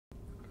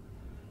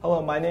Hello,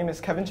 my name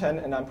is Kevin Cheng,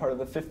 and I'm part of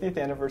the 50th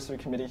Anniversary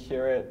Committee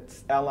here at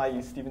Adlai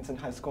E Stevenson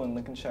High School in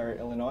Lincolnshire,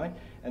 Illinois.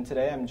 And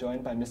today I'm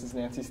joined by Mrs.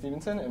 Nancy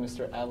Stevenson and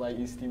Mr. Adlai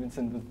E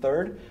Stevenson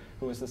III,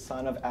 who is the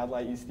son of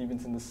Adlai E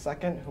Stevenson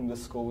II, whom the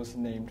school was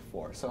named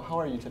for. So how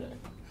are you today?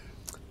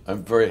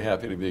 I'm very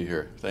happy to be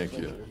here. Thank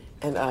you.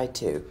 And I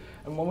too.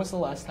 And when was the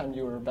last time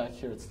you were back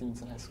here at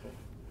Stevenson High School?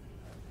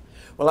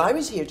 Well, I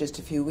was here just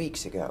a few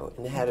weeks ago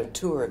and had a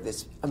tour of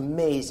this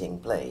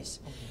amazing place.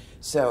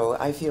 So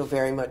I feel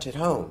very much at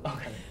home.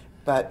 Okay.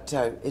 But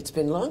it's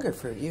been longer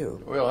for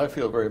you. Well, I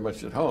feel very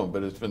much at home,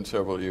 but it's been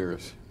several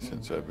years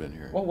since I've been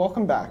here. Well,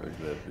 welcome back. Very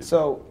glad to be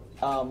So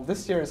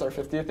this year is our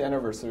 50th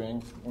anniversary,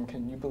 and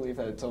can you believe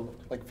that it's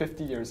like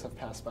 50 years have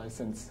passed by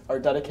since our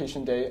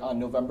dedication day on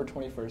November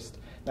 21st,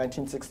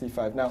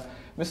 1965. Now,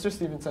 Mr.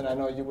 Stevenson, I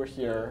know you were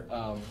here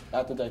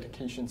at the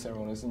dedication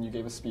ceremonies and you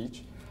gave a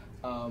speech,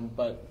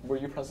 but were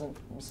you present,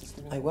 Mrs.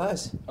 Stevenson? I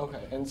was.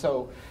 Okay, and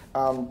so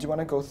do you want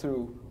to go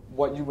through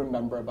what you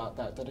remember about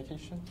that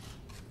dedication?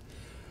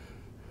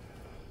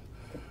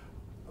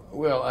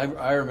 Well,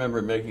 I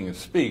remember making a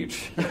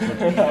speech, but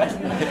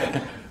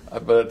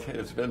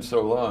it's been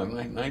so long,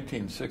 like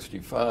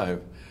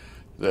 1965,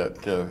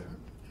 that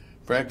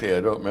frankly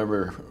I don't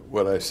remember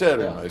what I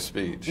said in my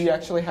speech. Do you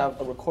actually have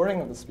a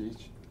recording of the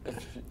speech?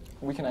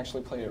 We can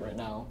actually play it right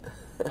now.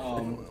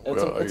 Well,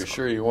 are you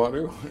sure you want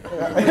to?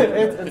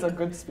 It's a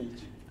good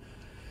speech.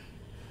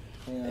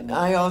 And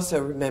I also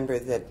remember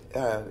that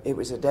it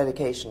was a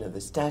dedication of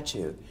the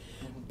statue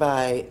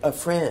by a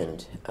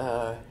friend,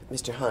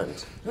 Mr.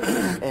 Hunt,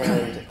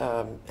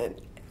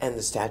 and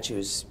the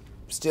statue's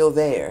still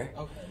there.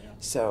 Okay, yeah.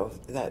 So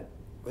that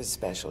was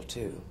special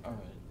too. All right.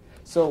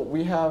 So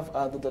we have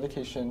the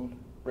dedication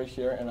right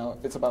here, and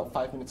it's about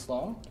 5 minutes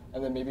long,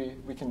 and then maybe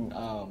we can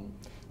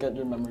get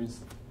your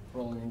memories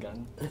rolling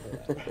again.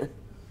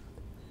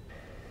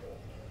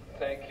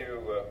 Thank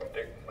you,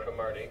 Dick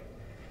Cromartie.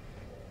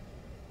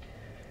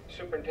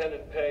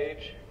 Superintendent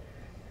Page,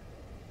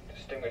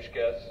 distinguished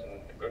guests,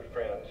 and good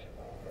friends.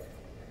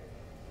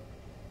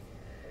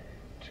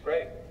 It's a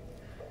great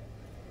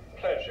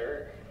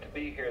pleasure to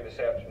be here this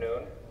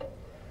afternoon.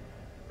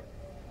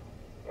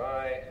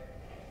 My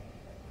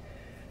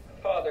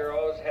father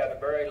always had a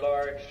very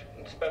large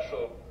and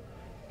special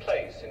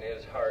place in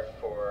his heart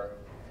for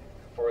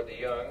the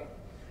young.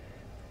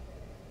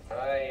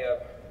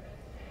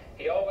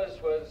 He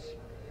always was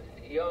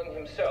young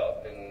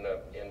himself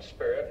in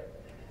spirit.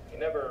 He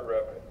never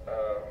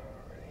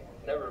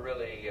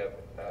really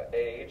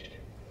aged.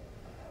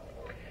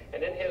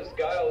 And in his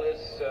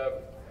guileless,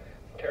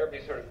 terribly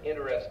sort of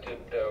interested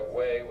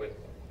way with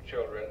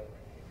children,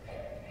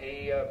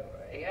 he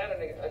had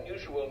an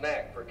unusual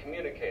knack for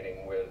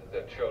communicating with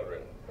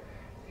children.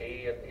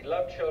 He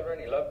loved children,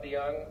 he loved the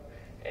young,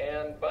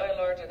 and by and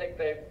large I think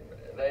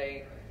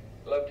they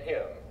loved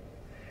him.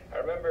 I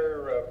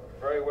remember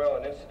very well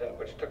an incident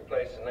which took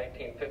place in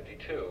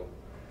 1952,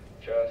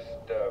 just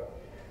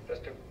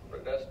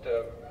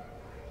a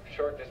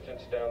short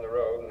distance down the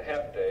road in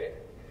Half Day.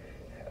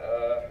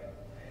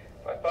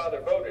 My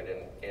father voted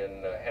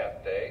in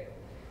Half Day,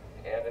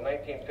 and in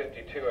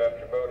 1952,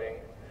 after voting,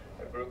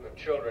 a group of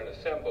children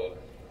assembled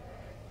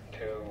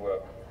to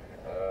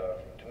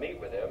meet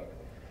with him,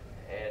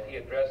 and he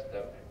addressed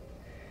them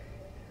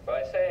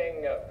by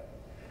saying,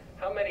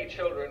 how many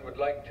children would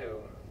like to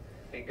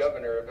be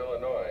governor of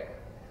Illinois?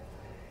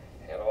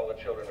 And all the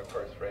children, of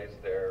course,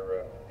 raised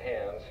their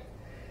hands,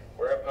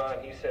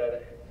 whereupon he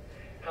said,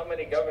 how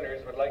many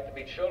governors would like to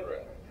be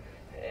children?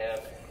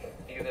 And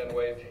he then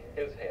waved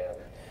his hand.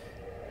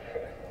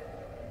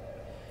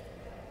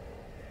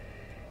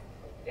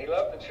 He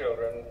loved the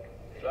children,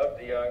 he loved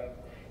the young,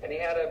 and he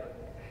had a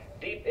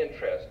deep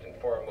interest in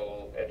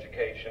formal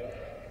education.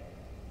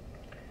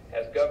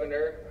 As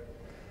governor,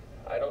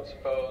 I don't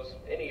suppose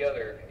any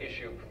other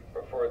issue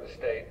before the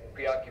state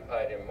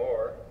preoccupied him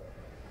more.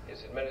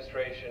 His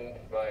administration,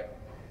 if my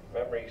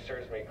memory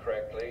serves me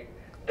correctly,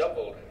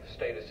 doubled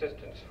state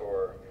assistance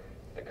for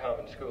the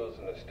common schools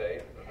in the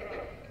state.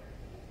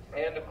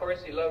 And of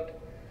course he loved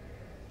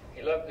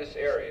this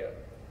area.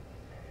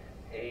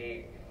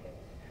 He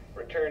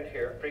returned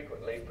here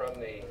frequently from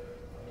the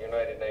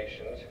United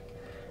Nations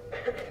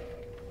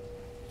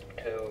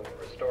to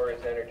restore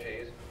his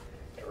energies,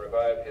 to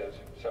revive his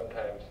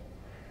sometimes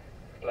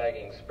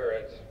flagging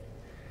spirits.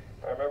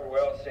 I remember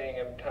well seeing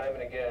him time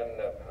and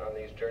again on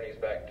these journeys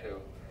back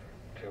to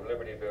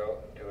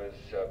Libertyville,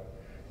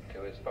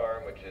 to his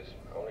farm, which is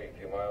only a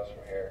few miles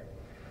from here,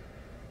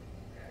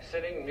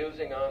 sitting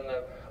musing on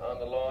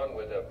the lawn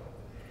with a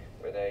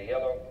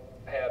yellow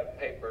pad of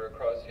paper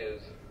across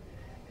his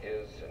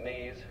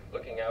knees,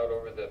 looking out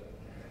over the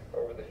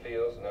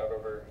fields and out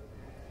over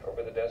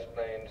the Des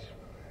Plaines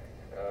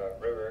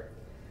River,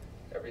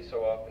 every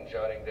so often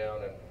jotting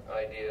down an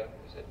idea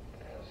as it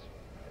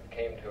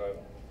came to him.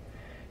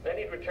 Then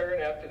he'd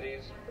return after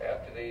these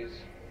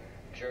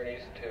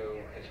journeys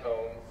to his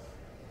home,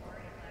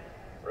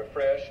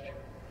 refreshed,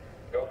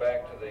 go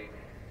back to the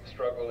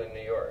struggle in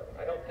New York.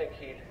 I don't think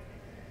he'd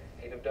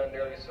have done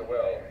nearly so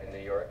well in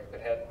New York if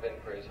it hadn't been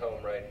for his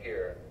home right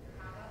here,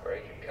 where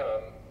he could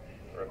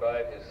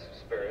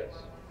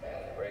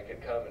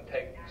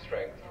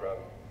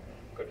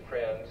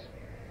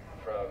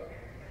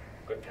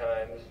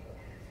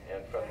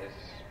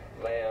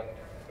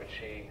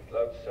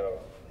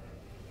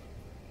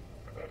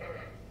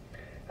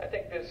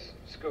this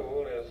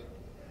school is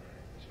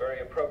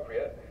very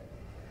appropriate.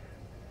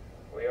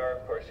 We are,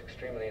 of course,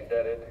 extremely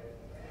indebted,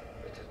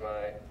 just as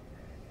my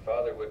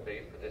father would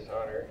be, for this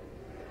honor.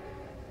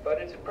 But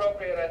it's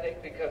appropriate, I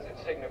think, because it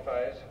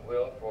signifies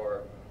will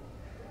for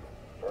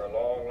a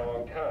long,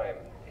 long time.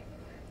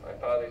 My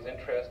father's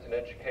interest in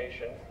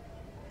education,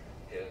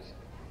 his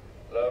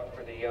love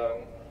for the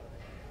young,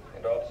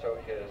 and also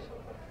his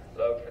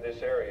love for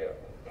this area.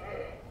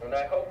 And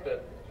I hope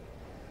that,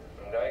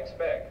 and I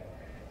expect,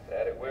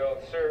 that it will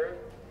serve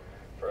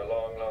for a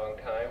long, long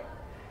time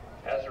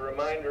as a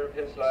reminder of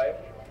his life,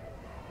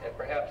 and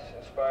perhaps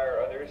inspire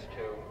others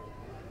to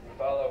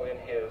follow in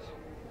his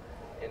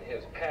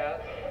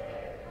path,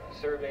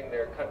 serving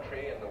their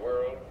country and the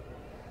world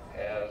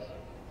as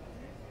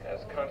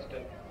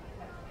constant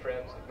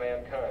friends of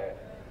mankind.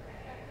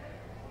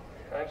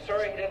 I'm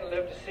sorry he didn't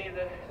live to see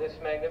this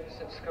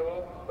magnificent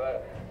school,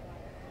 but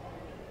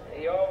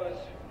he was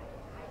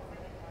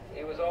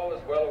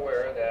always well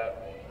aware that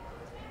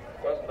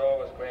it wasn't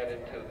always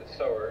granted to the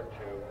sower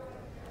to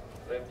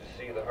live to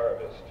see the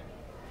harvest.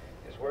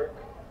 His work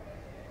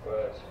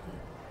was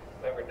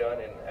never done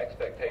in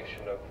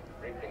expectation of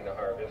reaping the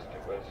harvest.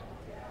 It was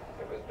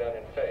done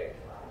in faith.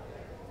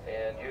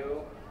 And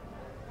you,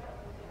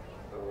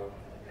 who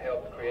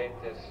helped create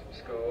this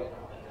school,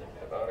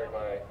 have honored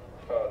my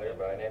father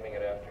by naming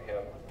it after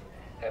him,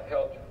 have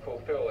helped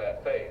fulfill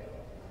that faith.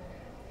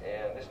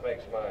 And this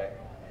makes my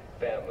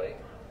family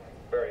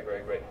very,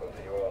 very grateful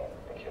to you all.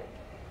 Thank you.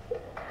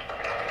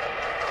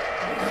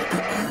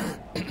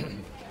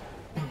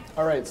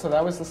 All right, so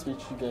that was the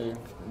speech you gave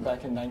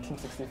back in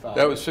 1965.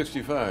 That was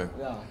 65.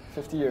 Yeah,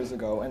 50 years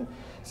ago. And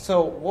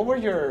so what were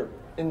your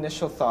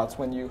initial thoughts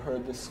when you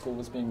heard this school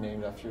was being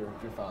named after your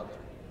father?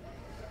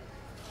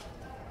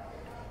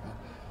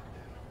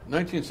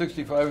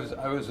 1965,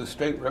 I was a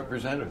state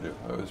representative.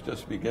 I was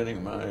just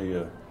beginning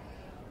my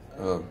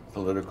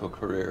political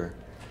career.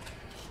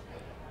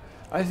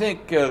 I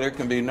think there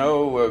can be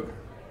no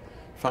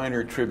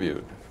finer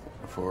tribute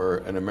for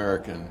an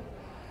American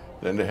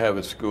than to have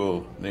a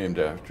school named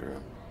after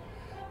him,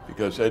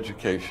 because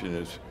education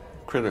is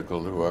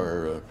critical to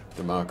our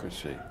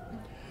democracy.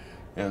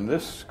 And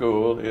this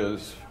school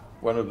is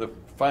one of the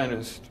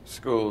finest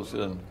schools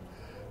in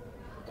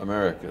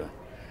America.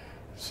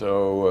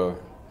 So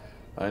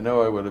I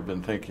know I would have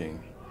been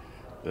thinking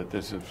that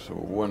this is a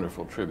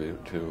wonderful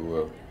tribute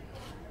to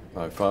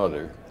my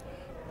father,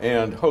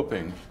 and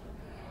hoping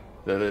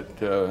that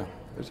it,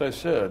 as I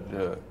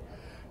said,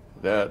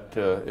 that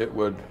it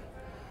would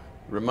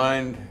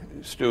remind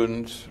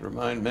students,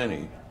 remind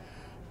many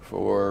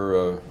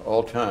for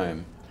all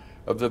time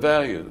of the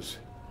values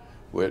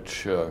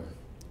which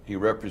he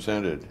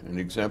represented and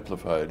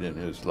exemplified in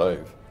his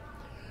life.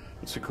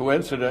 It's a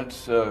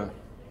coincidence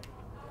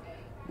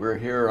we're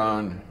here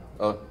on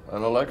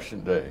an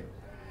election day.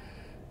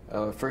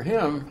 For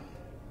him,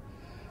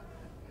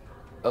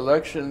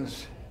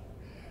 elections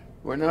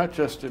were not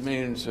just a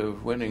means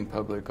of winning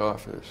public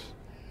office.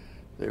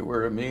 They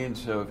were a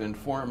means of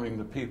informing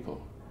the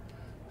people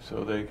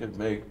so they could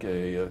make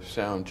a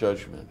sound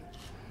judgment.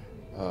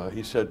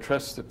 He said,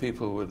 trust the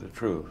people with the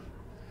truth,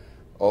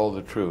 all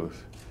the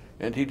truth.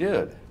 And he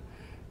did.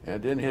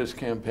 And in his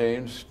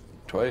campaigns,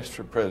 twice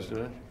for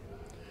president,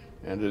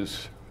 and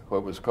as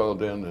what was called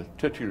then the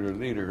titular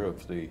leader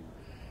of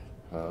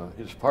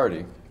his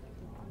party,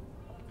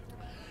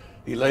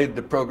 he laid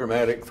the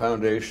programmatic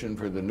foundation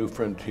for the new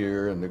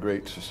frontier and the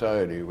great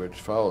society which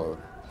followed.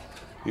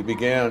 He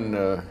began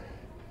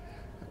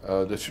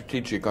the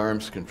strategic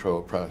arms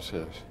control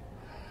process.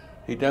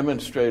 He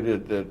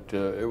demonstrated that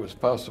it was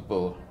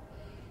possible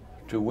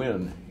to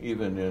win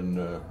even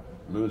in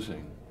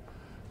losing.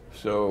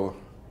 So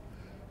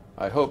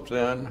I hope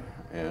then,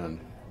 and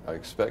I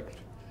expect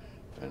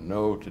and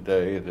know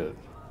today, that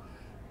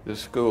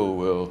this school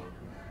will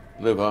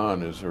live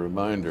on as a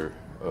reminder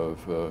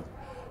of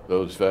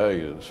those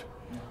values,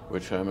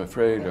 which I'm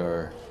afraid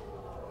are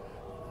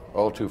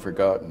all too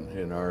forgotten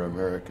in our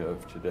America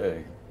of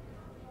today.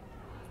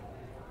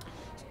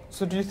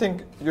 So do you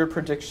think your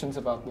predictions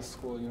about this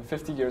school,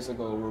 50 years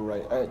ago, were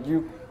right?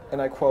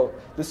 And I quote,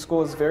 "This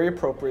school is very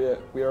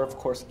appropriate. We are, of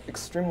course,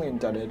 extremely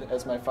indebted,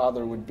 as my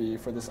father would be,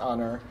 for this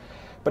honor.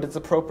 But it's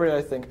appropriate,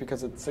 I think,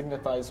 because it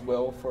signifies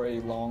will for a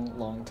long,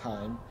 long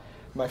time.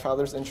 My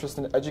father's interest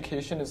in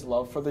education is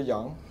love for the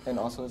young, and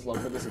also his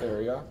love for this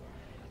area.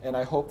 And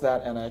I hope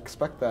that, and I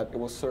expect that, it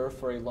will serve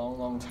for a long,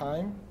 long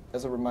time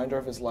as a reminder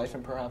of his life,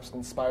 and perhaps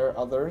inspire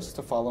others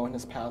to follow in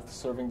his path,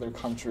 serving their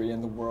country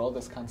and the world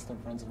as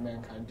constant friends of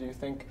mankind." Do you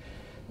think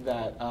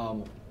that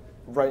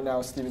right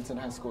now Stevenson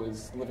High School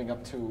is living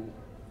up to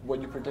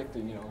what you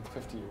predicted,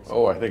 50 years ago?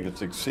 Oh, I think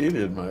it's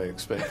exceeded my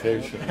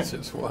expectations.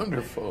 It's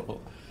wonderful.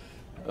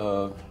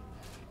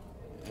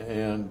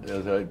 And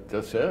as I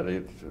just said,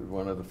 it's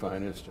one of the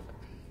finest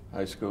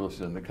high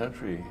schools in the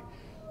country.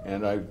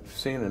 And I've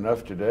seen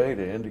enough today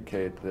to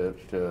indicate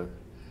that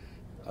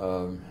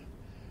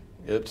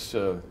it's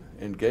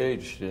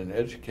engaged in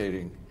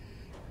educating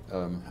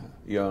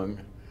young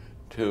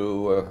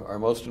to our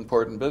most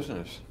important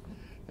business,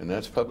 And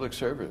that's public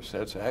service.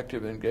 That's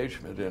active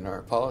engagement in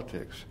our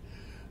politics,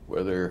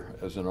 whether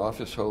as an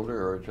office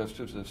holder or just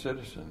as a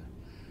citizen.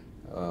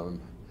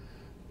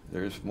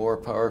 There's more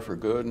power for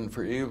good and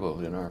for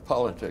evil in our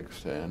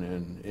politics than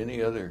in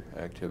any other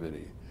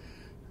activity.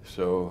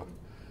 So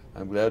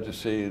I'm glad to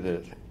see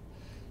that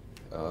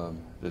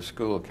the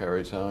school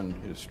carries on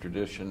his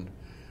tradition,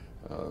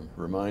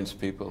 reminds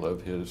people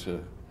of his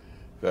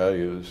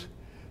values,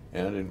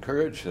 and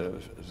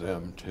encourages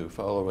them to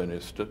follow in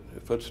his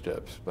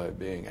footsteps by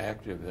being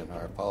active in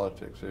our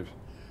politics. There's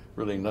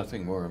really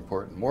nothing more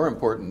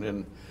important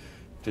in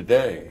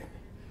today,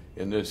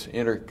 in this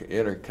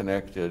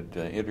interconnected,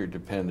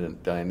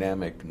 interdependent,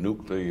 dynamic,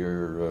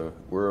 nuclear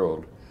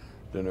world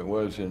than it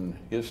was in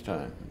his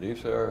time.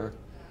 These are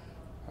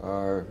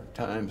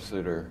times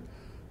that are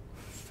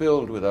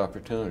filled with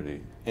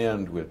opportunity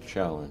and with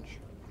challenge.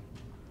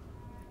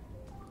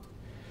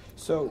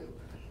 So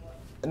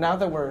now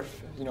that we're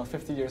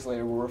 50 years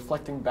later, we're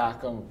reflecting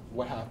back on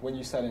what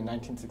you said in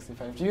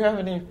 1965. Do you have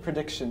any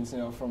predictions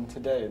from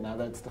today, now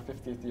that it's the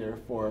 50th year,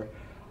 for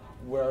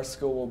where our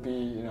school will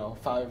be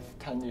 5,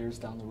 10 years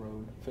down the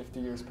road, 50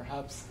 years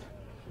perhaps?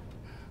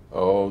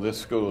 Oh, this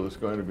school is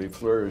going to be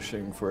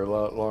flourishing for a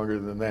lot longer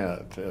than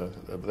that.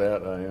 Of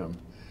that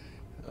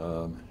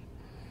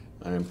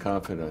I am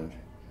confident.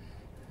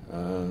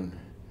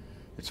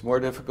 It's more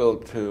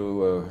difficult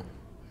to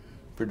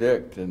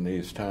predict in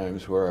these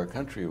times where our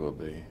country will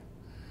be,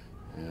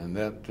 and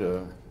that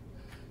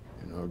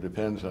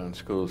depends on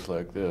schools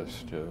like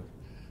this to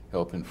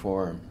help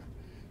inform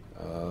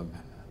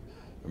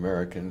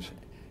Americans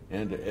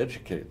and to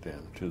educate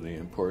them to the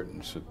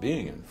importance of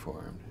being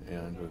informed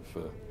and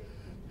of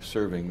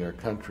serving their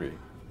country.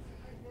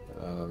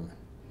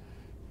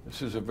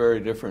 This is a very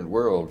different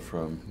world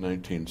from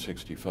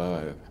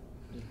 1965.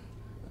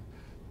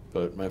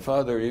 But my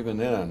father, even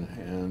then,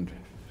 and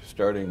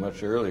starting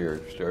much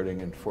earlier, starting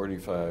in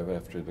 45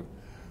 after the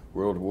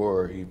World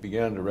War, he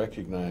began to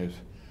recognize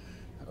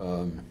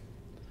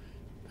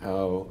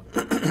how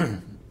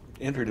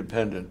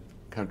interdependent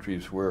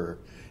countries were.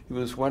 He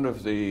was one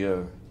of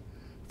the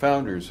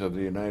founders of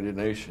the United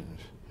Nations,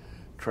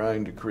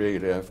 trying to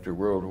create, after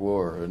World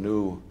War, a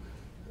new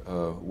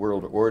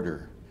world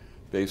order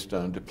based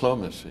on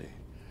diplomacy,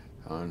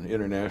 on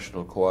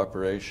international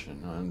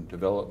cooperation, on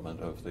development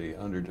of the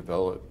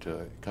underdeveloped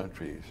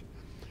countries.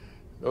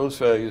 Those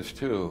values,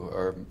 too,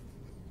 are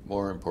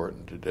more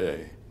important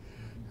today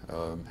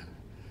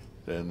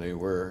than they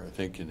were, I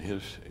think, in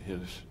his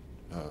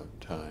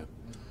time.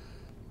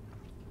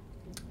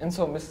 And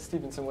so, Mrs.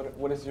 Stevenson,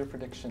 what is your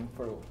prediction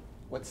for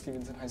what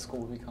Stevenson High School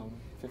will become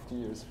 50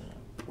 years from now?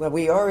 Well,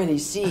 we already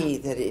see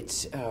that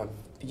it's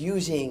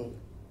using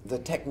the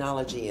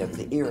technology of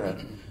the era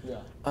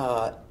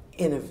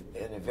in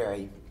a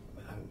very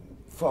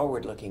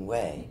forward-looking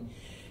way.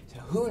 So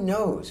who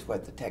knows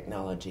what the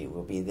technology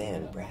will be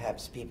then?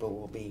 Perhaps people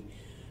will be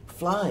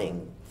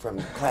flying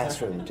from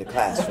classroom to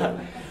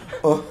classroom.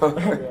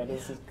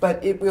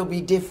 But it will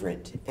be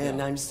different, and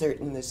I'm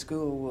certain the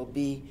school will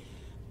be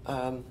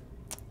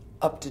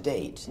up to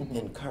date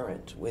and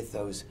current with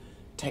those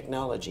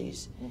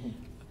technologies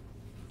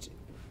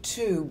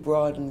to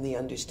broaden the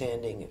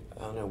understanding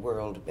on a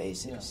world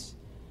basis.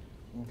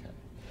 Yeah. Okay.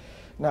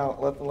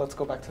 Now, let's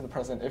go back to the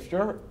present. If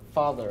your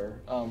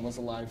father was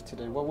alive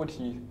today, what would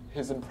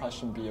his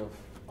impression be of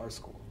our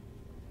school?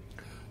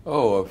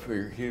 Oh,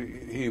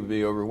 he would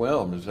be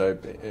overwhelmed. As I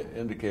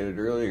indicated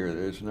earlier,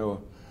 there's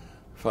no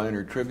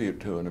finer tribute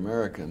to an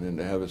American than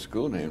to have a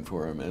school named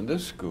for him. And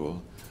this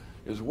school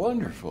is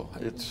wonderful.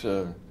 It's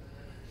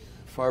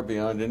far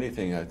beyond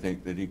anything, I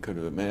think, that he could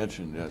have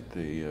imagined at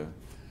the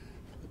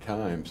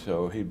time.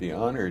 So he'd be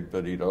honored,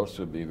 but he'd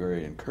also be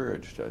very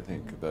encouraged, I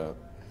think, about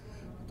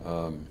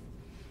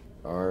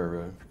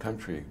our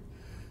country.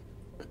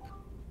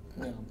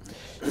 Yeah.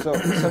 So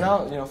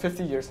now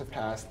 50 years have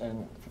passed,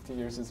 and 50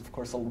 years is, of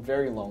course, a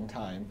very long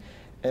time.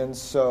 And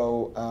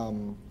so,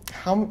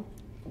 how,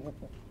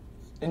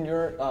 in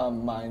your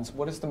minds,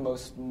 what is the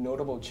most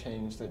notable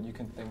change that you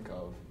can think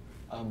of,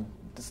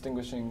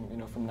 distinguishing,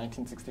 from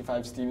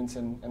 1965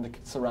 Stevenson and the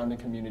surrounding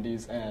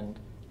communities and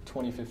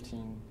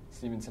 2015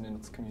 Stevenson and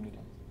its community?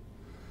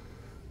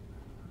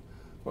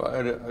 Well,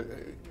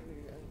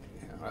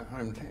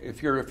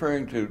 if you're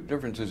referring to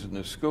differences in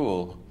the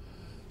school,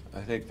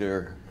 I think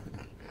they're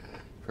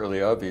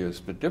fairly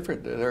obvious, but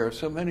there are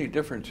so many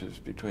differences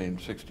between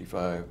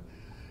 65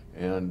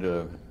 and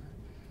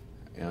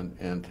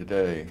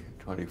today,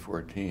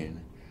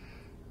 2014.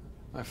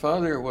 My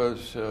father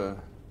was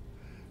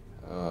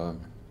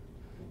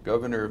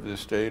governor of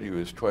this state. He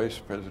was twice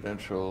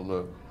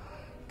presidential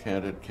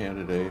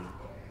candidate.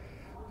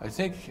 I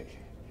think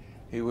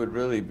he would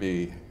really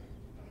be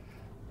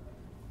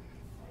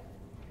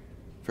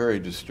very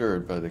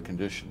disturbed by the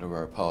condition of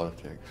our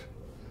politics.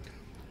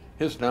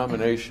 His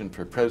nomination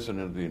for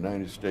President of the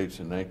United States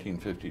in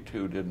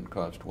 1952 didn't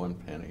cost one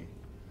penny.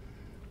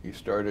 He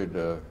started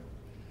a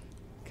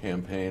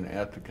campaign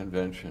at the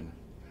convention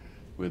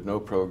with no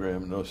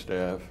program, no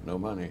staff, no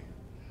money.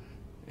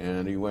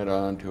 And he went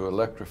on to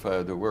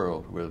electrify the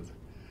world with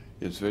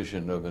his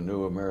vision of a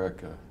new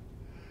America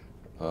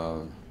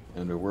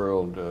and a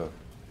world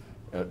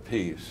at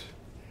peace.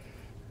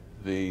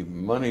 The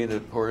money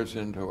that pours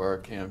into our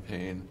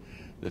campaign,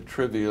 the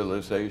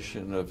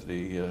trivialization of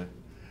the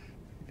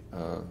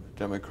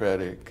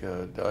democratic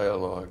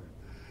dialogue,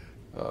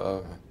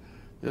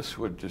 this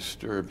would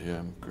disturb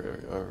him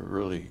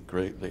really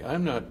greatly.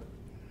 I'm not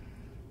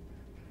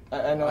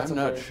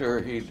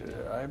sure he'd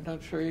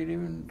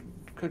even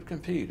could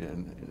compete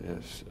in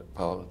his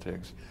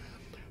politics.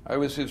 I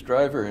was his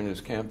driver in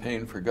his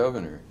campaign for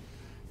governor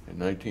in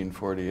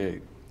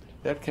 1948.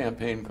 That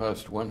campaign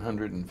cost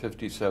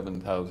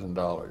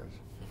 $157,000.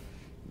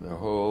 The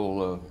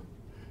whole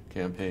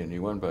campaign. He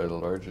won by the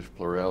largest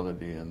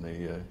plurality in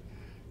the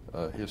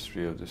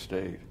history of the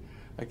state.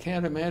 I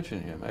can't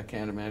imagine him. I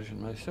can't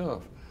imagine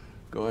myself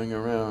going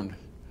around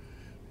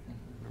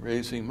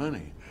raising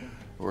money,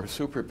 or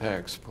super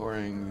PACs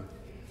pouring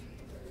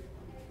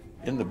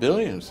in the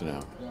billions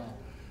now,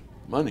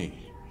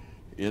 money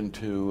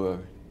into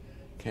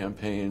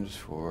campaigns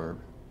for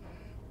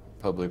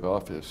public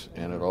office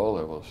and at all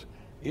levels,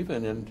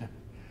 even in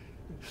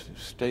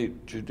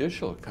state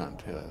judicial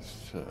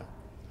contests.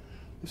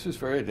 This is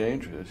very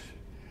dangerous,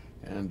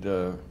 and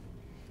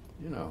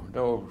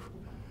no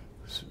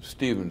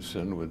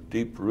Stevenson with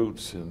deep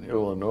roots in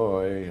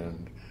Illinois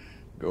and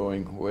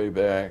going way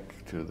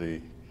back to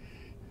the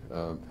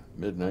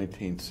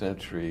mid-19th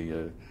century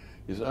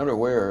is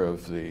unaware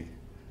of the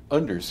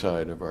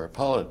underside of our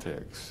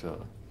politics.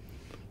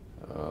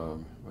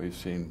 We've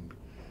seen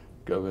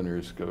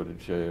governors go to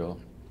jail.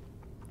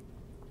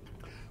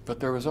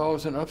 But there was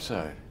always an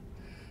upside.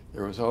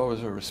 There was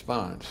always a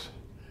response.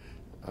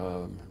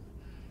 The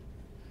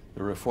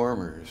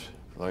reformers,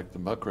 like the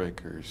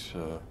muckrakers,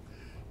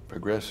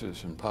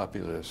 progressives and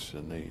populists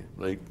in the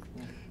late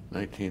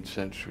 19th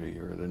century,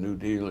 or the New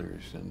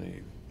Dealers in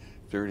the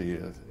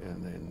 30th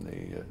and in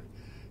the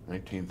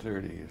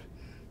 1930s,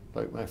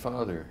 like my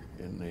father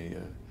in the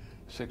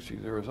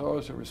 60s, there was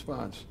always a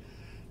response.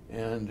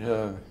 And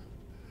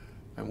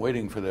I'm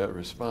waiting for that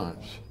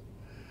response.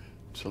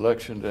 It's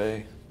election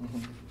day.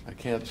 I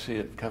can't see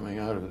it coming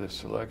out of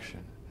this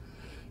election.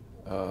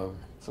 So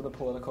the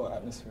political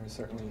atmosphere is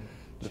certainly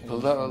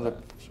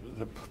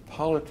the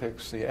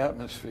politics, the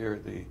atmosphere,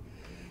 the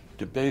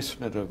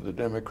debasement of the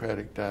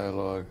democratic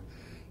dialogue,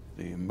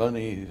 the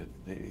money,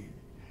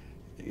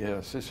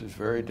 yes, this is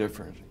very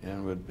different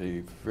and would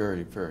be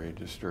very, very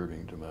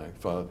disturbing to my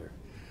father.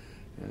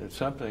 And it's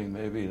something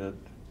maybe that,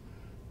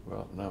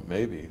 well, not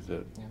maybe,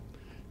 that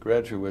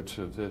graduates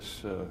of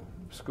this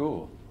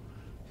school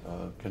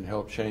can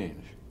help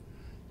change,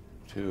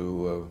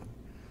 to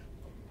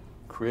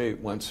create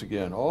once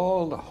again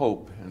all the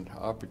hope and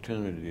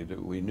opportunity that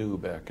we knew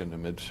back in the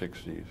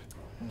mid-60s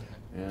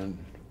and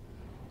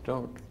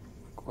don't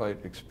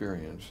quite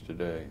experience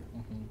today.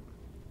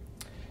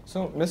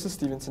 So, Mrs.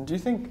 Stevenson, do you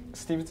think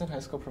Stevenson High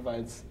School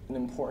provides an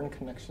important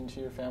connection to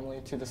your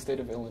family, to the state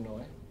of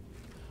Illinois?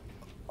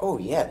 Oh,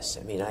 yes.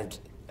 I mean,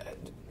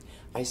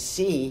 I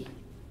see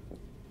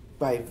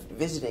by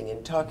visiting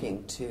and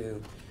talking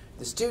to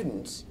the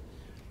students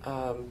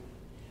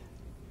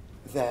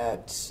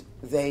that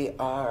they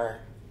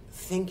are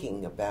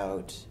thinking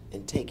about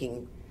and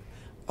taking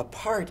a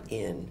part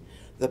in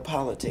the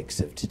politics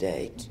of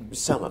today.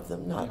 Some of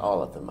them, not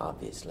all of them,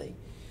 obviously.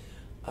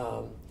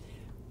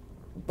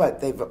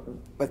 But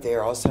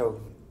they're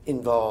also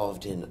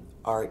involved in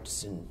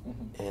arts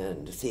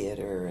and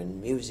theater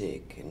and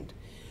music, and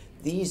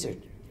these are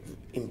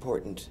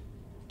important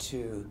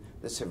to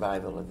the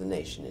survival of the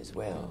nation as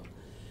well.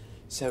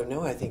 So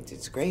no, I think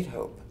it's great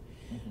hope.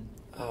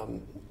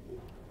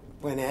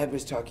 When Ad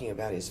was talking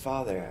about his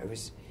father, I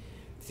was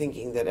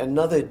thinking that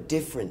another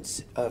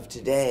difference of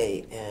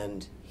today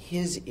and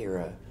his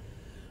era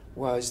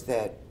was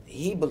that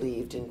he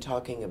believed in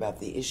talking about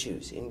the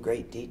issues in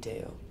great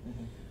detail.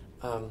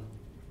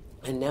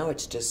 And now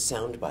it's just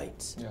sound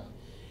bites.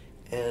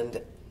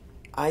 And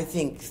I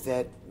think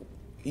that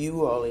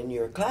you all in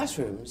your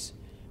classrooms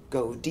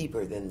go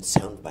deeper than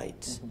sound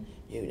bites.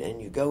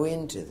 And you go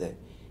into the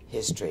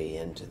history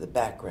and to the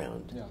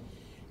background.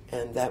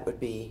 And that would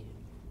be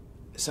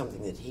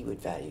something that he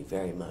would value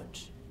very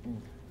much.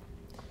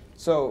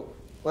 So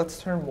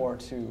let's turn more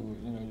to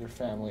your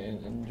family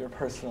and your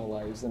personal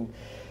lives. And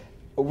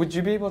would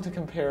you be able to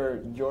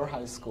compare your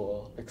high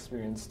school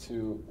experience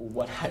to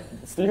what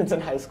Stevenson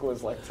High School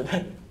is like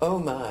today? Oh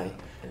my!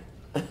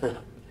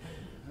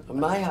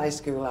 My high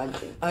school,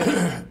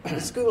 the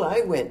school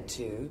I went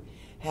to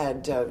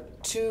had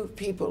 2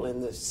 people in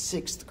the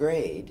 6th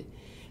grade,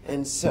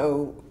 and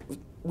so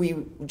we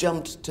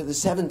jumped to the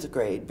 7th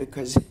grade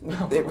because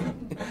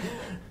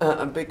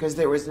because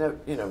there was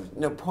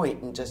no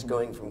point in just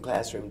going from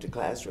classroom to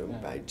classroom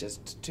by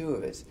just 2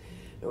 of us.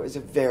 It was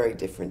a very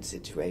different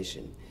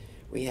situation.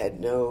 We had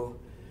no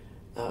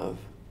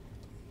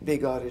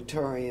big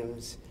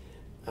auditoriums.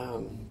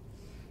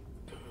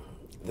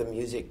 The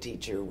music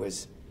teacher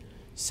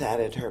sat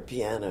at her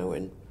piano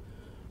and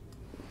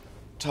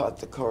taught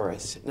the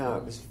chorus. No,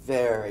 it was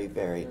very,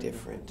 very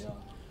different.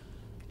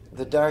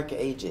 The dark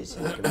ages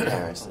in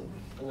comparison.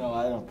 No,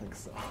 I don't think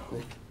so.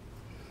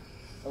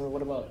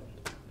 What about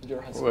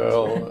your high school?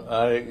 Well,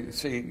 I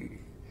see.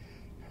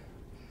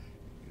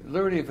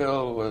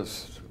 Libertyville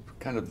was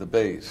kind of the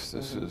base.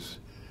 This is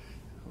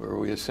where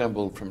we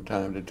assembled from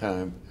time to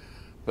time.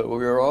 But we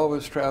were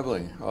always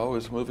traveling,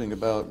 always moving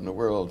about in the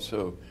world.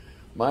 So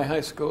my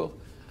high school,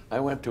 I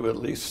went to at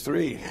least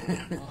 3.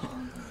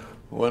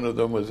 One of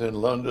them was in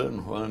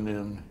London, one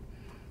in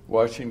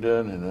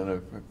Washington, and then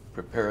a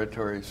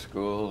preparatory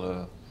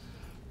school.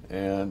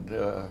 And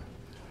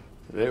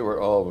they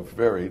were all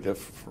very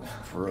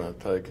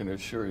different, I can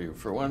assure you.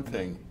 For one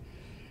thing,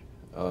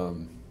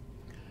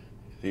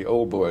 the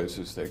old boys,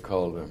 as they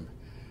called them,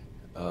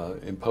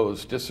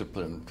 imposed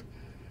discipline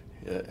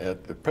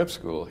at the prep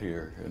school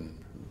here in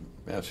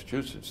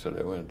Massachusetts that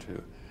I went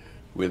to,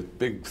 with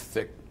big,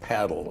 thick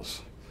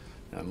paddles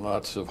and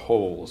lots of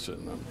holes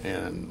in them.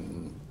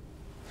 And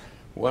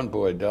one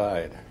boy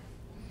died.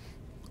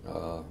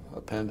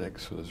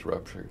 Appendix was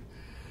ruptured.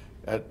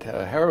 At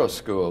Harrow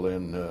School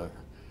in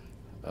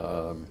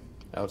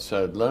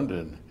outside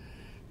London,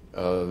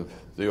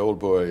 the old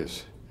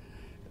boys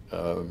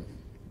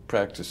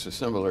practiced a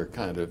similar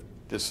kind of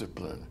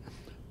discipline,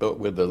 but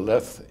with a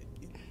less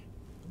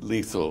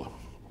lethal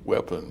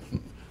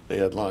weapon. They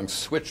had long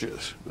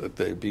switches that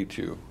they beat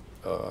you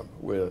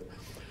with.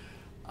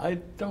 I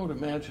don't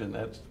imagine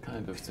that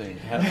kind of thing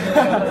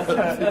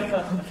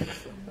happened.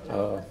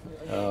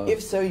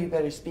 If so, you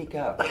better speak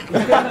up.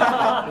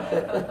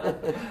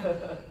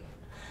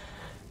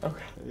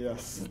 Okay,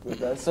 yes,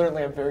 that's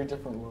certainly a very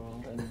different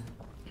world, and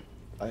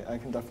I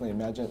can definitely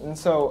imagine. And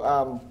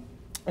so,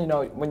 you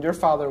know, when your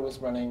father was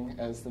running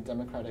as the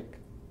Democratic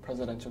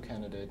presidential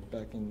candidate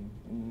back in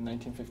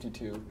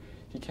 1952,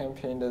 he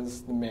campaigned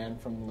as the man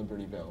from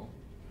Libertyville.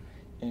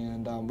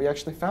 And we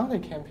actually found a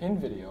campaign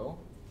video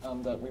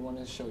that we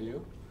wanted to show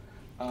you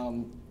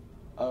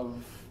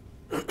of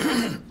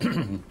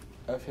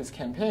his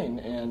campaign,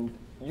 and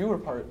you were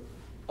part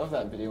of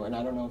that video, and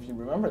I don't know if you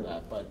remember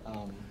that, but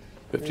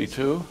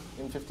 52?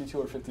 In 52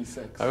 or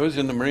 56. I was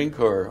in the Marine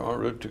Corps en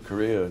route to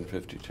Korea in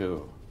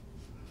 52.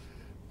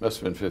 Must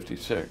have been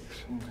 56.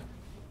 Okay.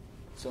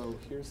 So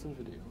here's the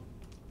video.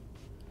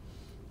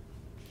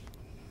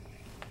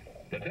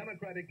 The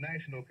Democratic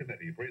National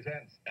Committee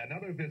presents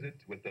another visit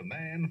with the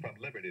man from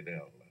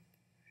Libertyville.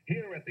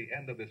 Here at the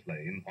end of this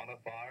lane, on a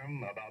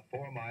farm about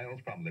 4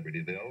 miles from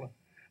Libertyville,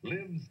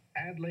 lives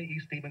Adlai E.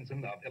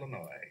 Stevenson of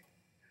Illinois.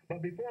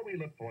 But before we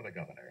look for the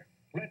governor,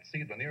 let's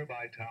see the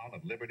nearby town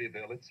of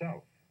Libertyville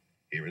itself.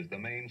 Here is the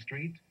main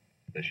street,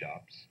 the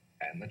shops,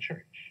 and the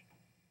church.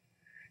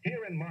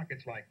 Here in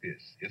markets like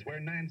this is where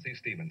Nancy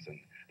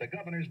Stevenson, the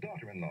governor's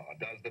daughter-in-law,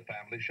 does the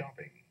family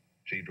shopping.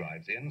 She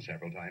drives in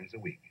several times a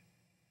week.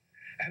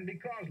 And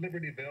because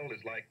Libertyville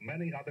is like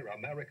many other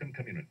American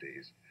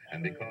communities,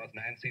 and because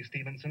Nancy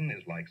Stevenson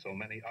is like so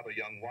many other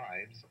young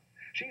wives,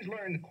 she's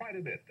learned quite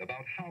a bit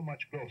about how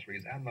much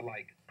groceries and the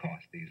like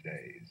cost these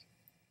days.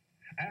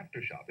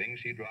 After shopping,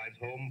 she drives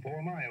home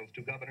 4 miles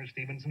to Governor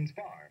Stevenson's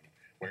farm,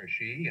 where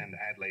she and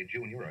Adlai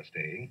Jr. are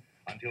staying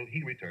until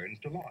he returns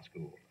to law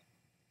school.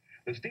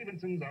 The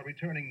Stevensons are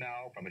returning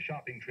now from a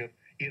shopping trip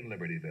in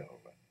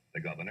Libertyville. The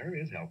governor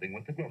is helping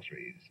with the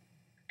groceries.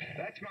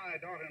 That's my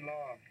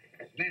daughter-in-law,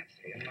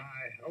 Nancy, and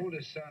my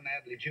oldest son,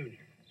 Adlai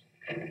Jr.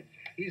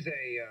 He's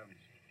a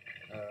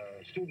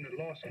student at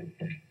law school.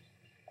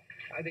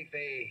 I think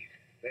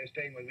they're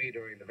staying with me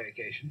during the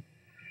vacation.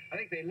 I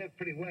think they live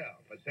pretty well,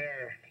 but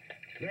they're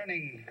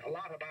learning a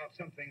lot about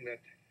something that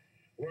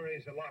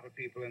worries a lot of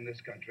people in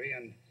this country,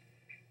 and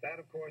that,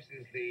 of course,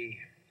 is the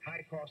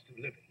high cost of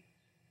living.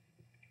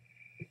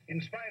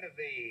 In spite of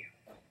the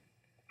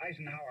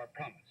Eisenhower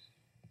promise,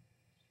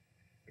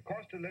 the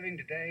cost of living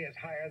today is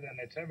higher than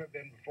it's ever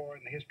been before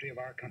in the history of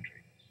our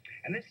country.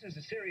 And this is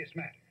a serious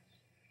matter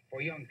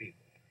for young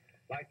people,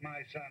 like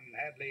my son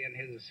Adlai and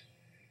his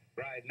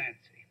bride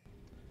Nancy.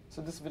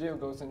 So this video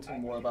goes into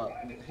more about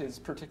his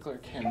particular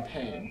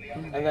campaign.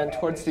 And then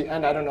towards the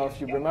end, I don't know if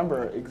you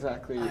remember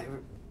exactly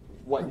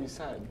what you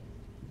said,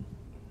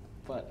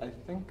 but I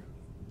think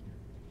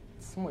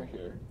it's somewhere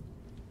here.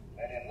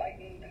 An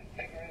enlightened,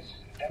 vigorous,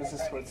 This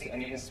is towards the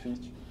end of his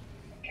speech.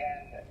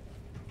 can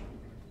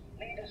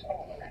lead us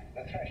over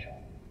the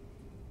threshold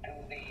to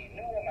the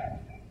new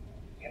America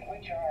in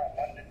which our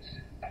abundance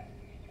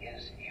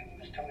is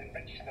used to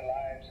enrich the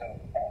lives of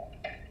all.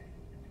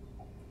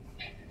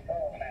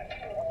 Oh, man.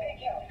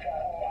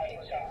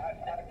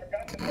 I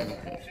forgot to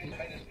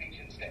make a speech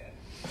instead.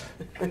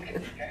 Cast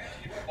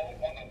your vote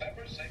on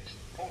November 6th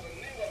for the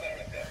new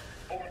America,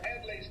 for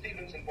Adlai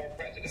Stevenson for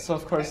president. So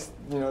of course,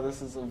 you know,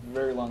 this is a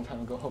very long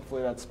time ago.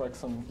 Hopefully that sparks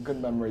some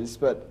good memories.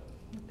 But,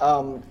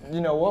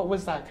 you know, what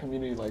was that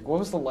community like? What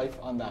was the life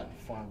on that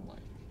farm like,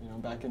 you know,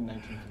 back in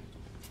 1950?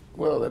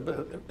 Well,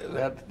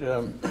 that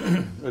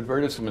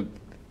advertisement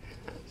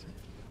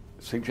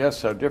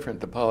suggests how different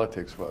the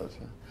politics was,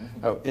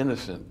 how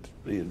innocent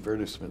the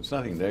advertisements,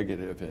 nothing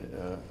negative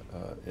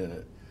in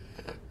it,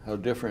 how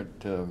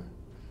different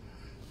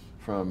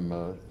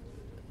from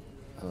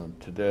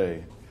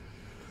today.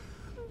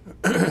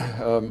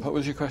 What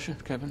was your question,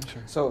 Kevin?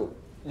 Sorry. So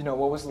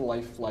what was the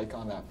life like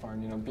on that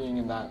farm? Being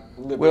in that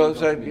Libertyville Well,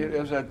 community?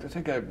 as I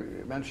think I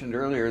mentioned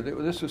earlier,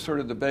 this was sort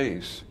of the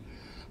base.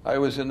 I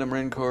was in the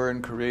Marine Corps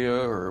in Korea,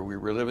 or we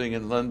were living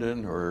in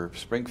London or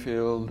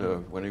Springfield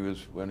when he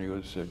was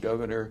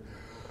governor.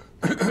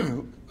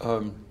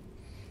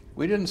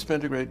 We didn't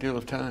spend a great deal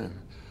of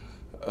time,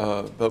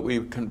 but we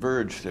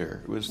converged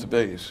there. It was the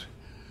base,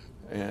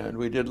 and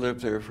we did live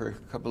there for a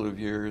couple of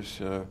years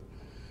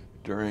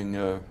during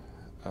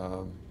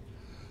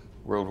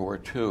World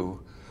War II.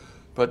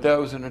 But that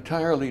was an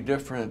entirely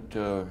different.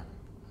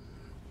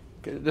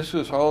 This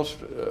was all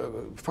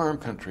farm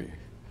country.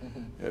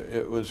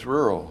 It was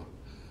rural.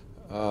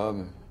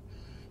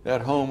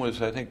 That home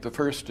was, I think, the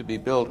first to be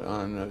built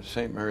on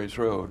St. Mary's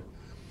Road.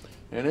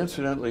 And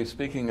incidentally,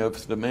 speaking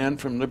of the man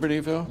from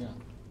Libertyville,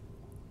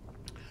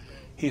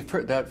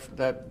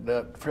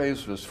 that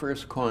phrase was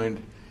first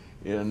coined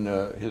in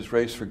his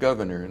race for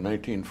governor in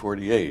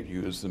 1948. He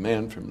was the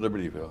man from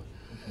Libertyville.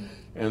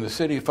 And the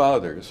city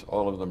fathers,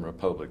 all of them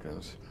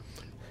Republicans,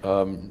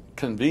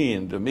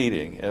 convened a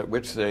meeting at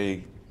which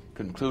they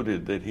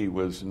concluded that he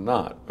was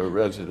not a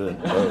resident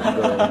of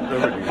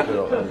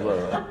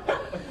Libertyville.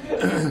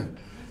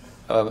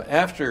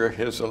 After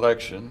his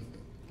election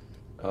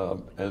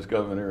as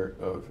governor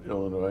of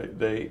Illinois,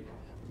 they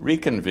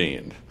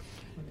reconvened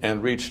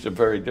and reached a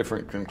very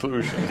different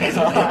conclusion.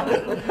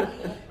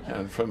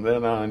 And from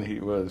then on, he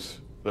was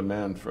the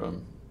man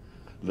from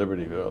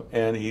Libertyville,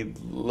 and he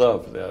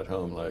loved that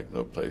home like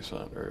no place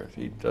on earth.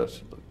 He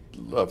just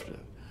loved it.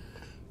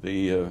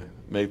 The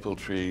maple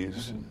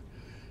trees.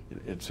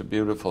 It's a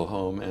beautiful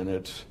home, and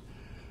it's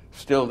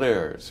still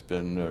there. It's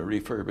been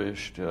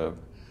refurbished.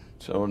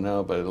 It's owned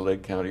now by the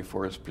Lake County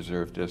Forest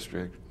Preserve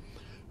District.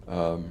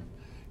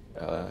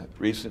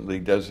 Recently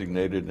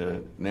designated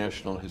a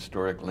National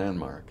Historic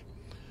Landmark.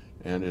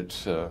 And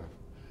it's the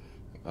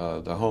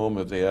home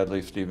of the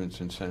Adlai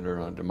Stevenson Center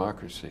on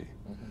Democracy,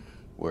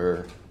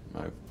 where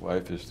my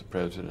wife is the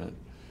president.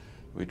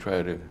 We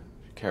try to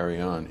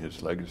carry on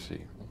his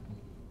legacy.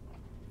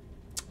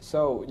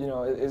 So,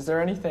 is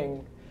there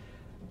anything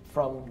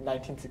from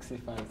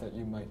 1965 that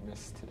you might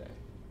miss today?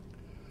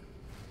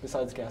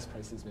 Besides gas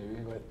prices,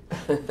 maybe,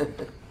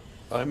 but...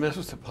 I miss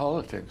the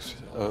politics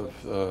of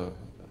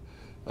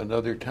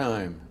another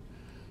time,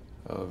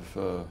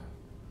 of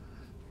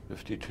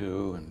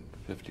 52 and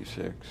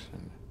 56.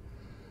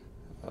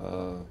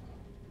 And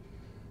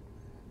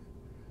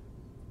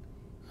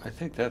I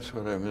think that's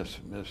what I miss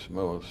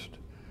most,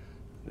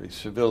 the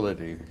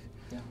civility.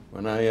 Yeah.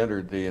 When I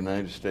entered the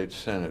United States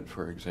Senate,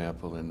 for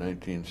example, in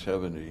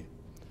 1970,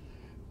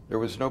 there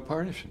was no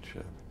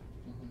partisanship.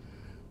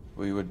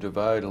 We would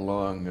divide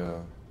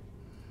along,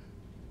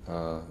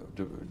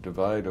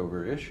 divide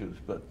over issues,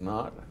 but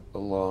not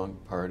along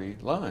party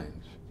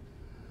lines.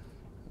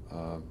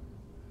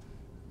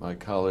 My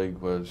colleague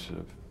was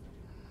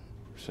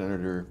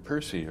Senator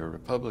Percy, a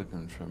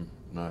Republican from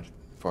not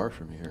far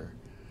from here.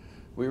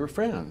 We were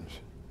friends.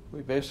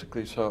 We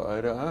basically saw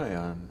eye to eye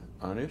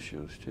on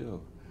issues,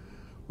 too.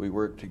 We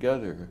worked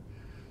together.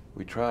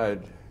 We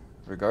tried,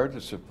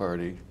 regardless of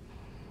party,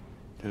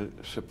 to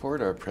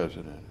support our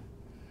president.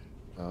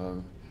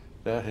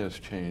 That has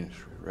changed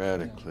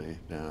radically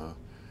now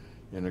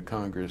in a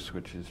Congress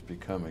which has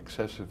become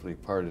excessively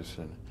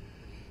partisan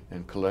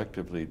and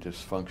collectively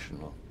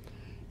dysfunctional,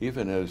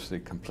 even as the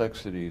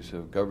complexities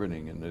of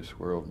governing in this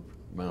world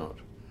mount.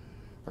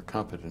 Our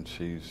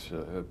competencies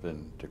have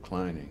been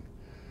declining.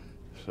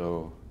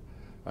 So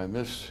I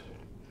miss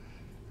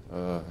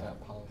the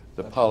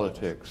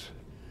politics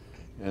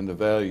and the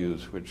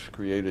values which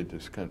created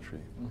this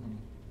country.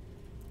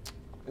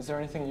 Is there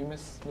anything you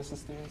miss, Mrs.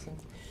 Stevenson?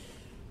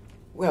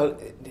 Well,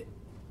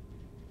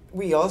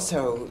 we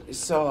also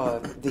saw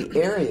the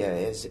area,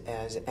 as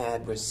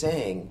Ad was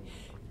saying,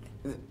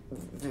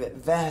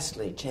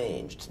 vastly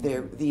changed.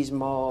 There, these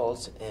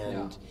malls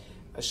and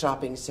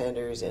shopping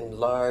centers and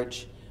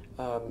large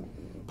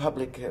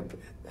public,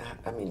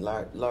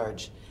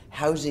 large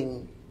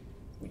housing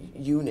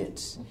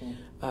units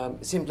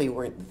simply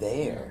weren't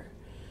there.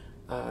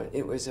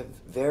 It was a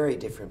very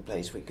different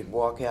place. We could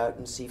walk out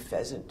and see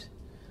pheasant,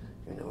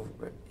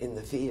 in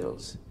the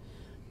fields.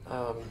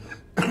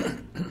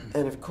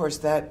 And of course,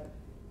 that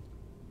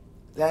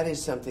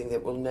is something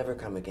that will never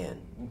come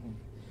again.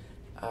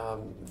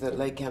 The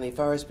Lake County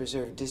Forest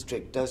Preserve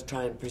District does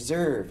try and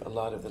preserve a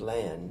lot of the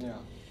land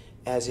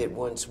as it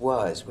once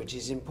was, which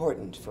is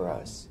important for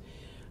us.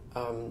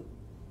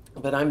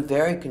 But I'm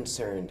very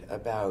concerned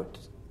about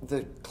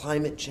the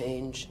climate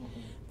change,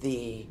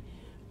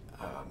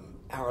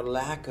 our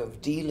lack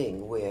of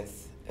dealing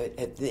with,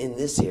 in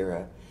this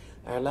era,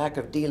 our lack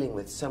of dealing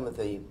with some of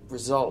the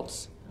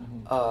results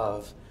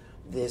of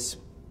this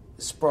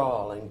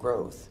sprawl and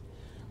growth.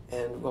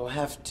 And we'll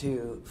have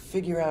to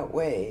figure out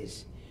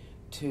ways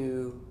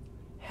to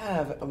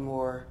have a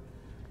more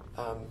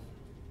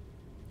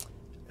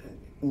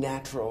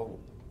natural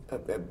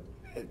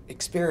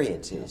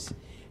experiences,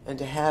 and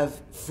to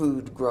have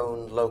food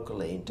grown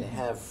locally, and to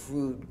have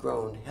food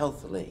grown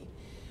healthily.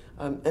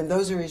 And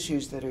those are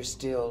issues that are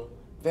still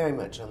very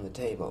much on the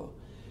table.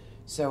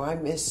 So I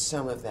miss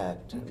some of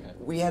that. Okay.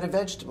 We had a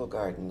vegetable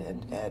garden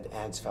at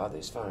Ad's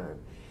father's farm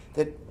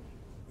that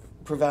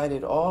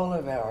provided all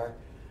of our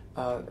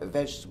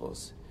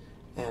vegetables,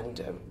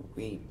 and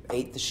we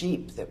ate the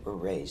sheep that were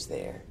raised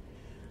there.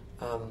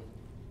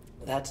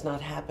 That's not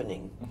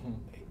happening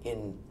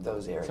in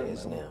those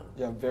areas now.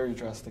 Yeah, very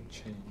drastic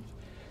change.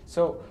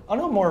 So on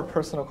a more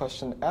personal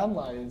question,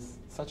 Adlai is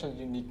such a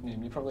unique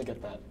name. You probably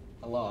get that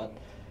a lot.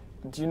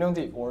 Do you know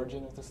the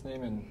origin of this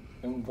name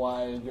and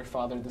why your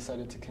father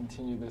decided to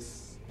continue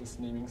this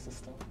naming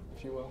system,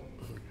 if you will?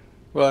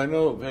 Well, I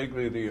know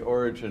vaguely the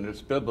origin.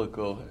 It's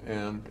biblical,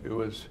 and it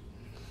was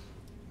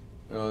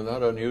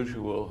not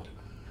unusual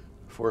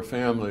for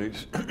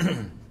families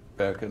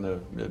back in the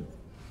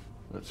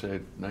let's say,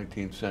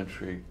 19th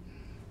century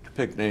to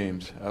pick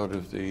names out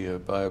of the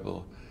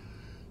Bible.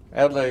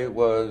 Adlai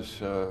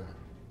was a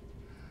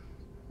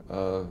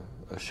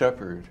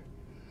shepherd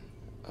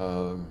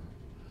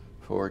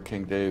for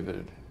King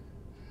David.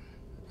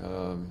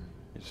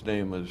 His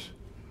name was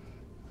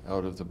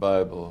out of the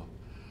Bible,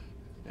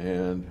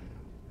 and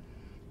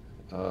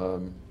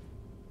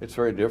it's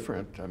very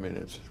different. I mean,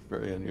 it's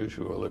very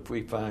unusual. If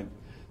we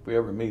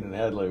ever meet an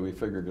Adlai, we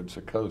figure it's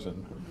a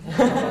cousin,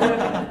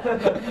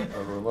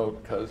 a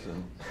remote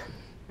cousin,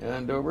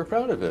 and we're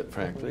proud of it,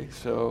 frankly.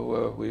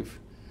 So we've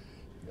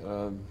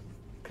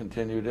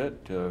continued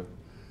it.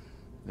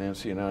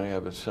 Nancy and I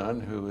have a son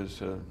who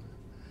is an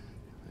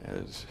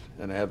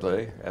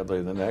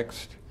Adlai the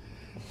next,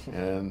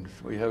 and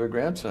we have a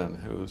grandson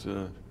who's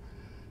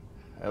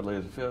Adlai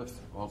the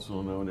fifth,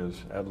 also known as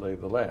Adlai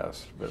the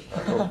last, but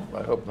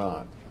I hope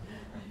not.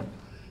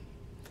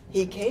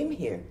 He came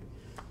here.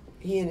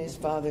 He and his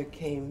father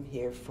came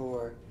here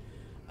for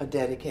a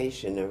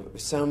dedication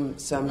of some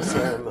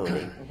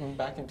ceremony.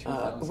 Back in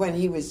 2000. When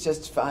he was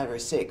just 5 or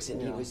 6,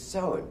 and he was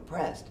so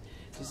impressed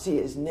to see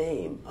his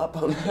name up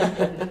on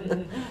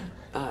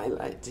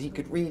he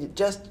could read it,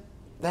 just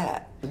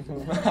that.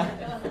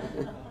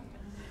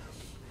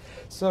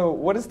 So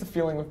what is the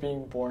feeling of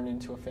being born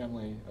into a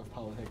family of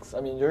politics?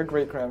 I mean, your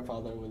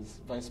great-grandfather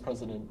was Vice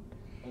President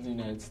of the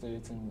United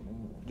States,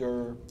 and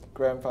your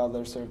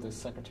grandfather served as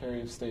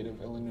Secretary of State of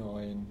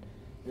Illinois, and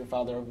your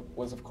father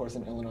was, of course,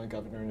 an Illinois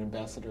governor and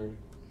ambassador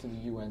to the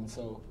UN.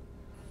 So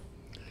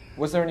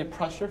was there any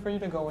pressure for you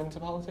to go into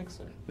politics?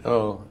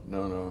 Or?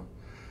 No.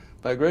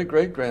 My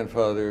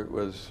great-great-grandfather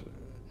was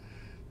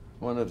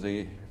one of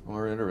the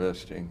more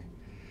interesting.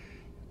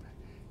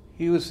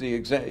 He was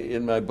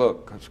in my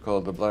book, it's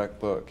called The Black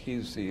Book,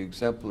 he's the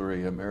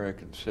exemplary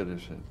American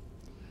citizen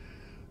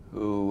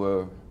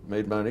who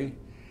made money,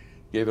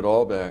 gave it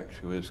all back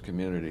to his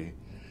community.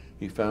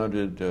 He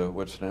founded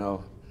what's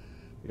now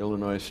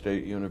Illinois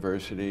State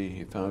University,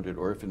 he founded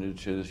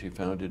orphanages, he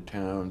founded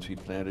towns, he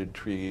planted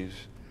trees,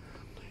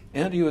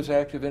 and he was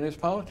active in his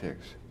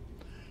politics.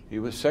 He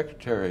was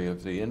secretary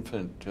of the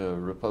infant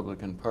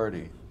Republican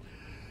Party.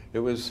 It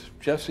was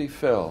Jesse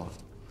Fell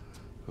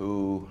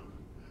who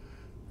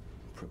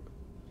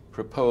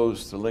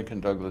proposed the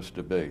Lincoln-Douglas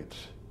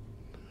debates.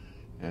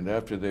 And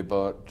after they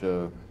brought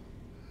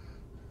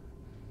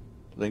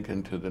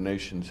Lincoln to the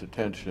nation's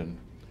attention,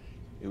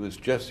 it was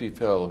Jesse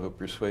Fell who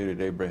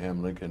persuaded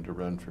Abraham Lincoln to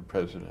run for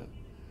president.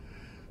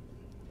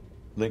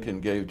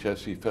 Lincoln gave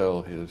Jesse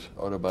Fell his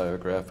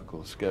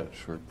autobiographical sketch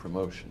for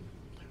promotion.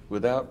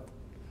 Without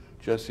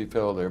Jesse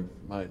Fell, there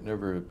might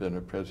never have been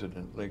a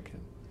President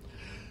Lincoln.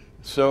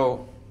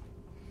 So,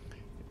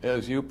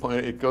 as you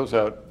pointed, it goes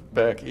out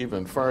back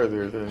even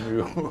farther than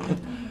you.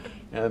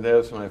 And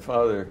as my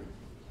father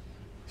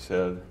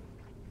said,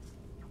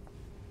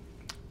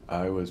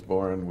 I was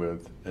born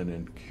with an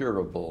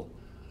incurable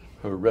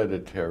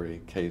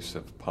hereditary case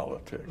of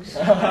politics.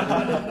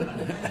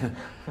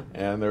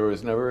 And there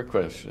was never a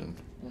question.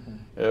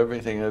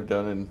 Everything I've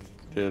done and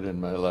did in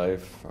my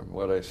life, from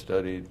what I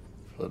studied,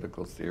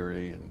 political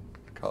theory in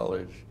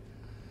college,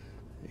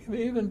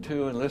 even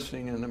to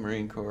enlisting in the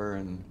Marine Corps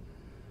and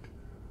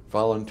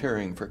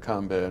volunteering for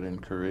combat in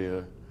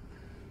Korea,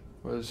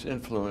 was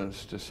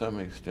influenced to some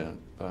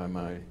extent by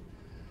my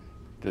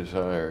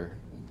desire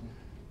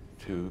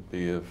to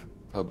be of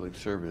public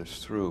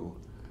service through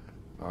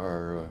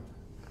our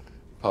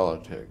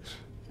politics.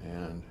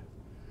 And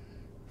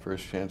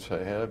first chance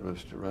I had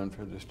was to run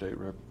for the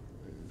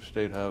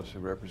State House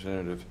of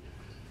Representatives.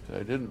 I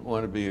didn't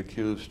want to be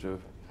accused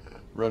of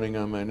running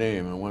on my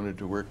name. I wanted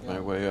to work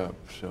my way up.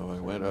 So I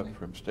went up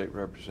from state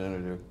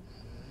representative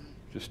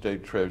to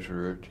state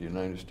treasurer to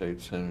United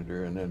States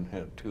senator, and then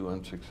had 2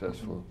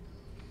 unsuccessful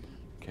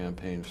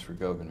campaigns for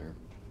governor.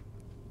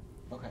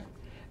 Okay.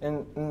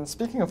 And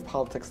speaking of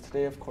politics,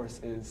 today, of course,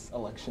 is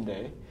Election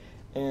Day.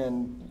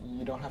 And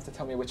you don't have to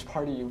tell me which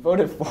party you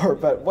voted for,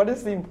 but what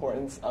is the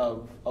importance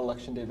of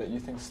Election Day that you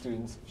think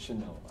students should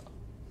know about?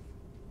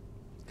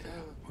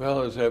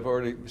 Well, as I've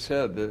already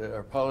said,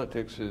 our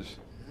politics is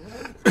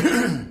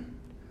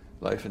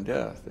life and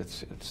death.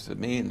 It's the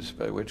means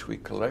by which we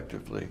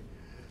collectively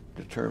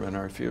determine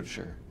our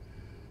future.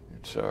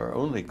 It's our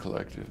only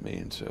collective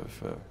means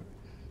of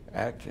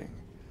acting.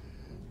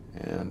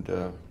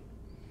 And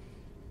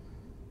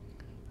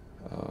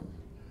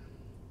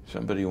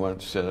Somebody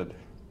once said,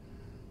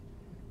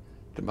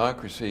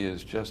 democracy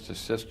is just a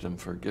system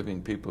for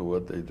giving people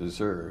what they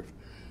deserve.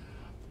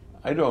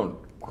 I don't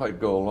quite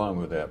go along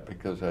with that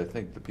because I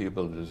think the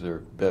people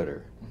deserve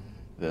better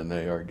than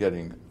they are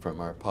getting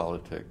from our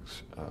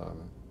politics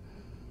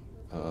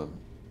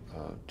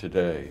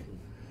today.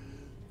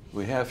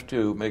 We have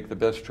to make the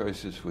best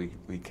choices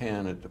we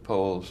can at the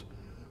polls,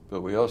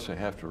 but we also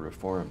have to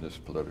reform this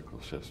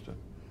political system,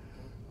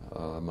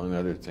 among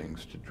other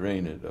things, to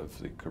drain it of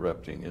the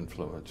corrupting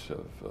influence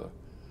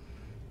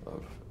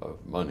of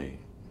money,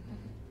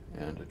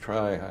 and to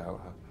try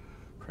how,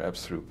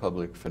 perhaps through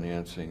public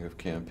financing of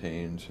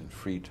campaigns and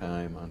free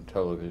time on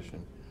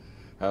television,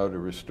 how to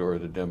restore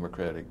the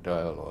democratic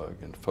dialogue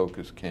and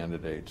focus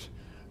candidates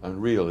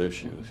on real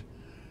issues,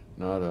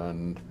 not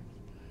on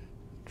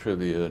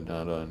trivia,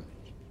 not on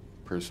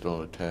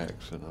personal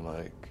attacks and the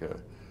like.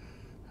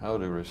 How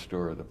to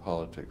restore the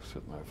politics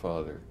that my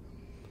father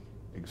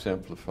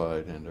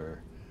exemplified and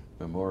are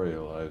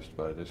memorialized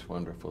by this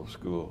wonderful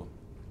school.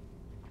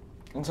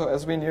 And so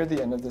as we near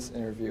the end of this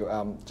interview,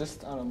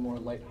 just on a more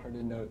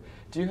lighthearted note,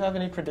 do you have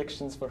any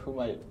predictions for who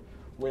might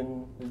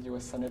win the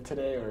U.S. Senate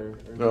today or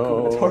the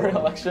gubernatorial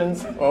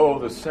elections? Oh,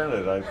 the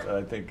Senate,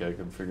 I think I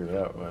can figure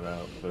that one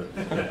out. But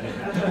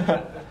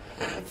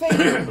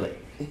Favorably.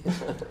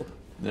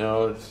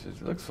 no,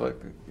 it looks like,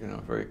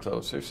 very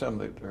close. There's some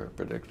that are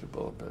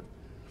predictable, but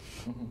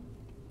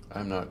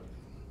I'm not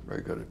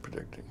very good at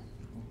predicting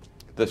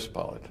this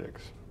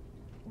politics.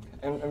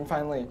 And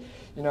finally,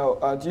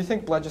 do you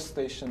think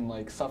legislation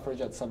like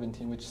suffrage at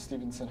 17, which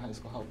Stevenson High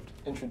School helped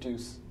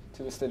introduce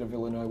to the state of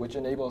Illinois, which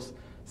enables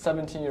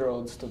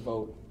 17-year-olds to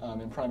vote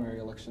in primary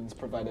elections,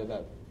 provided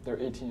that they're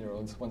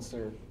 18-year-olds once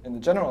they're in the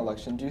general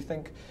election, do you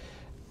think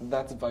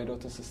that's vital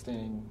to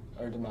sustaining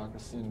our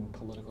democracy and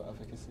political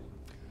efficacy?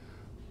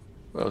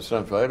 Well, it's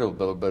not vital,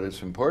 but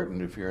it's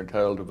important. If you're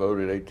entitled to vote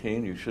at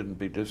 18, you shouldn't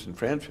be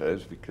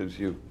disenfranchised because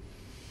you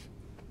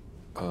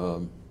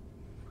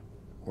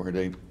weren't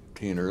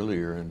 18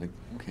 earlier in the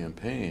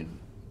campaign.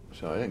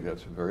 So I think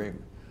that's a very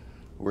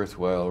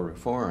worthwhile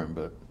reform,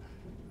 but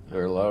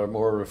there are a lot of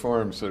more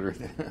reforms that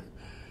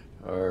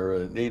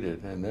are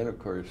needed. And then, of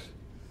course,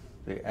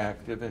 the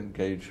active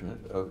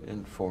engagement of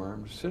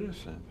informed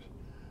citizens.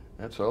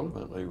 That's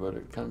ultimately what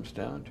it comes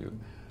down to.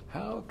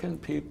 How can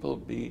people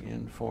be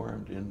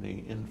informed in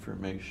the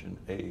information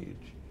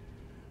age?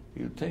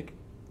 You'd think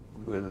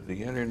with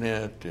the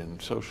internet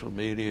and social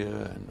media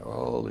and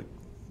all the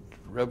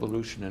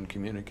revolution in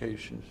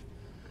communications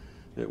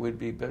that we'd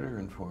be better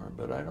informed,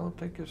 but I don't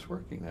think it's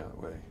working that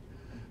way.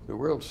 The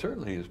world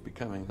certainly is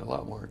becoming a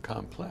lot more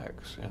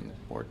complex and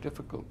more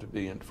difficult to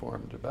be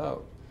informed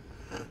about.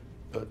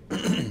 But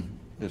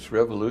this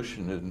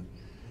revolution in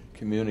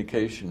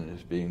communication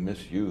is being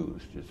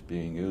misused. It's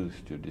being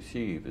used to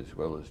deceive as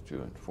well as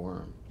to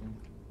inform.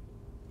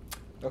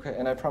 Okay,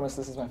 and I promise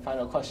this is my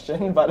final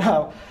question, but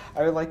I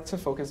would like to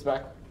focus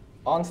back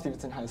on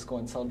Stevenson High School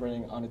and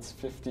celebrating on its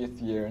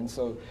 50th year. And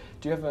so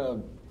do you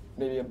have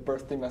maybe a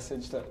birthday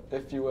message, that,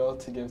 if you will,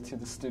 to give to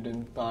the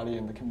student body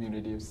and the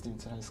community of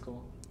Stevenson High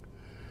School?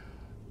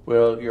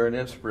 Well, you're an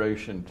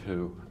inspiration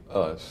to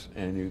us,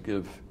 and you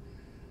give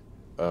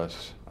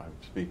us, I'm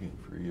speaking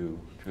for you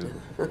too,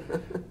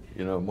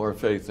 more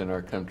faith in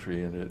our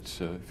country and its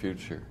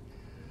future.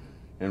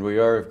 And we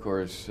are, of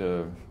course,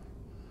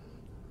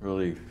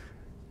 really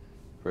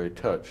very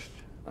touched,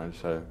 as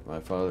my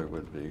father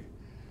would be,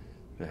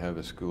 to have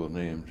a school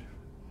named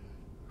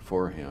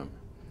for him.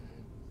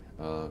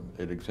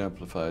 It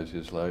exemplifies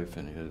his life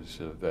and his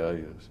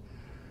values.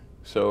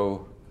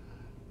 So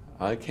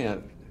I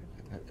can't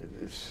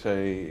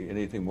say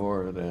anything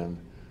more than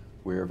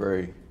we are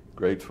very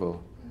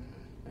grateful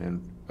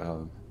and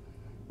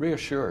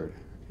reassured,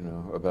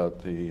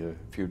 about the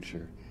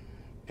future,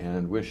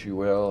 and wish you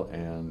well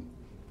and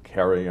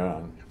carry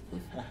on.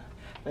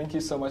 Thank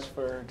you so much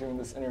for doing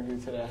this interview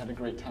today. I had a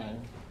great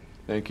time.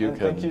 Thank you, and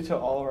Kevin. Thank you to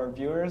all of our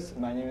viewers.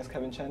 My name is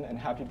Kevin Cheng, and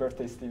happy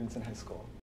birthday, Stevenson High School.